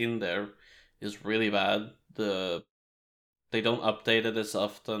codex in there is really bad. They don't update it as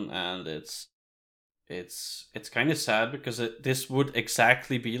often, and it's kind of sad because this would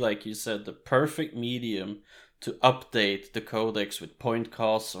exactly be, like you said, the perfect medium to update the codex with point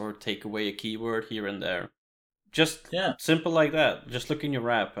costs or take away a keyword here and there. Just simple like that. Just look in your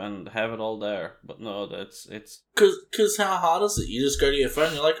app and have it all there. But no, it's... Because how hard is it? You just go to your phone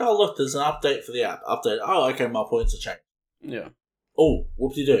and you're like, oh, look, there's an update for the app. Update. Oh, okay, my points have changed. Yeah. Oh,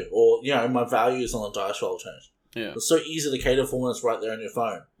 whoop-de-doo. Or, my values on the dice roll changed. Yeah. It's so easy to cater for when it's right there on your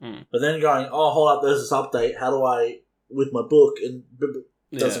phone. But then going, oh, hold up, there's this update. How do I, with my book, and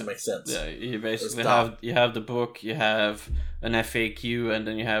doesn't make sense. Yeah, you basically have the book, you have an FAQ, and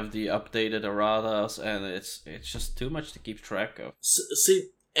then you have the updated erratas, and it's just too much to keep track of. See,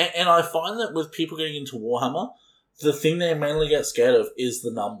 and I find that with people getting into Warhammer, the thing they mainly get scared of is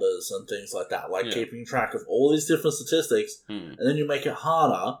the numbers and things like that, like keeping track of all these different statistics, and then you make it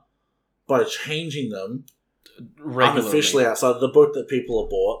harder by changing them regularly. Unofficially outside of the book that people have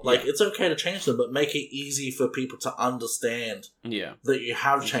bought. Like, it's okay to change them, but make it easy for people to understand that you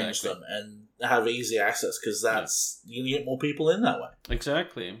have changed them and have easy access, because that's you can get more people in that way.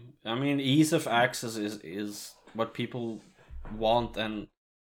 Exactly. I mean, ease of access is what people want, and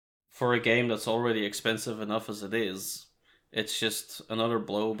for a game that's already expensive enough as it is, it's just another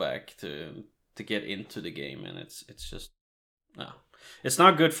blowback to get into the game, and it's just it's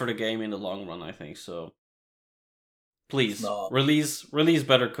not good for the game in the long run, I think. So please release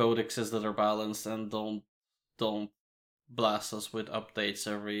better codexes that are balanced, and don't blast us with updates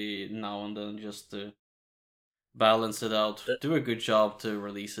every now and then just to balance it out. Do a good job to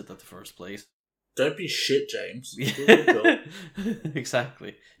release it at the first place. Don't be shit, James.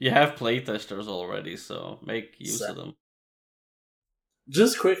 Exactly. You have playtesters already, so make use of them.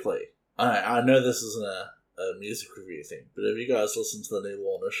 Just quickly, I know this isn't a music review thing, but have you guys listened to the new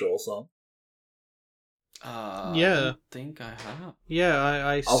Lorna Shore song? I don't think I have.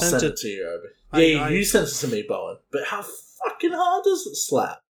 Yeah, I'll send it to you, Obi. You sent it to me, Bowen. But how fucking hard does it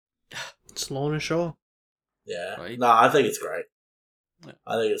slap? It's Lorna Shore. Yeah. Right. No, I think it's great. Yeah.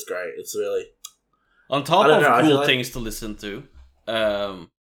 I think it's great. It's really... On top of cool things to listen to,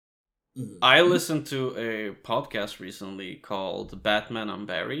 I listened to a podcast recently called Batman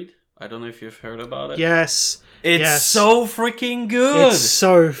Unburied. I don't know if you've heard about it. Yes. It's so freaking good. It's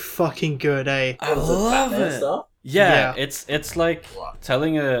so fucking good, eh? I love it. Stuff? Yeah, it's like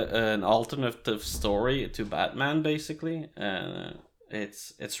telling an alternative story to Batman, basically.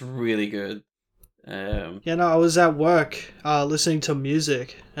 It's really good. I was at work listening to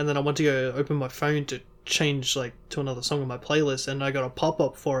music, and then I went to go open my phone to change to another song on my playlist, and I got a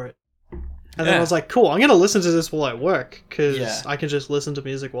pop-up for it. And then I was like, cool, I'm going to listen to this while I work, because I can just listen to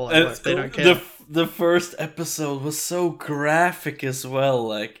music while I work. They don't care. The first episode was so graphic as well.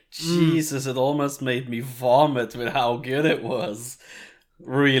 Like, Jesus, it almost made me vomit with how good it was.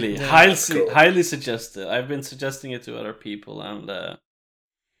 Really. Highly suggested. I've been suggesting it to other people, and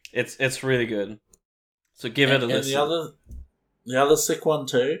it's really good. So give it a listen. And the other sick one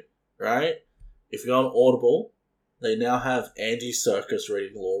too, right? If you're on Audible, they now have Andy Serkis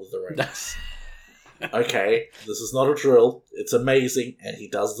reading Lord of the Rings. Okay, this is not a drill. It's amazing, and he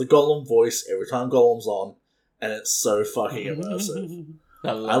does the Gollum voice every time Gollum's on, and it's so fucking immersive.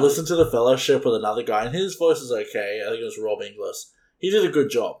 I listened to the Fellowship with another guy, and his voice is okay. I think it was Rob Inglis. He did a good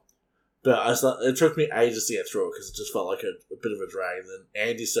job. But it took me ages to get through it because it just felt like a bit of a drag. And then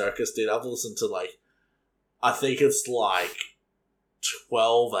Andy Serkis did. I've listened to, I think it's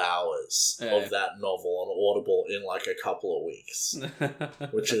 12 hours of that novel on Audible in a couple of weeks,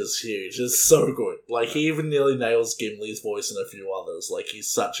 which is huge. It's so good. He even nearly nails Gimli's voice and a few others.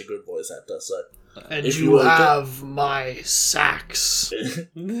 He's such a good voice actor. So, and if you have my sax.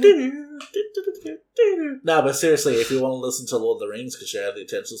 No, but seriously, if you want to listen to Lord of the Rings because you have the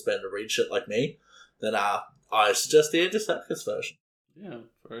attention span to read shit like me, then I suggest the Andy Serkis version. Yeah,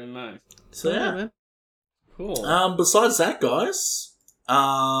 very nice. So yeah, man. Cool. Besides that, guys,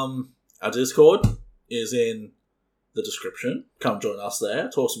 our Discord is in the description. Come join us there,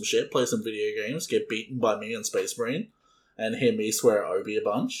 talk some shit, play some video games, get beaten by me and Space Marine, and hear me swear at Obi a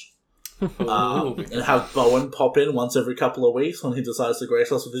bunch. And have Bowen pop in once every couple of weeks when he decides to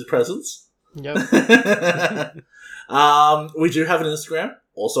grace us with his presence. Yep. We do have an Instagram,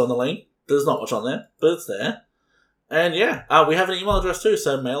 also in the link. There's not much on there, but it's there. And yeah, we have an email address too,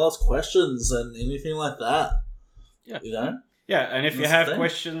 so mail us questions and anything like that. Yeah. Yeah, and if you have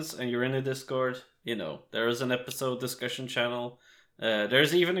questions and you're in the Discord, there is an episode discussion channel.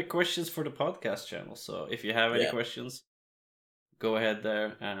 There's even a questions for the podcast channel, so if you have any questions, go ahead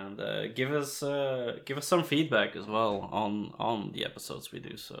there and give us some feedback as well on the episodes we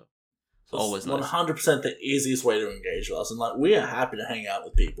do. So it's always 100% the easiest way to engage with us, and we are happy to hang out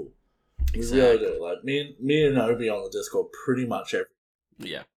with people. Exactly. We really do. Me and Obi on the Discord pretty much every.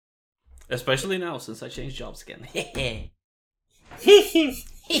 Yeah, especially now since I changed jobs again.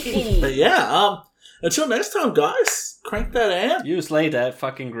 But yeah, until next time, guys, crank that amp. You slay that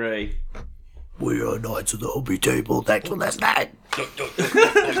fucking grey. We are knights of the Hobby Table. Thanks for listening.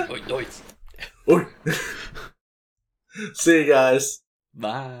 See you guys.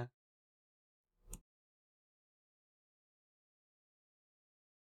 Bye.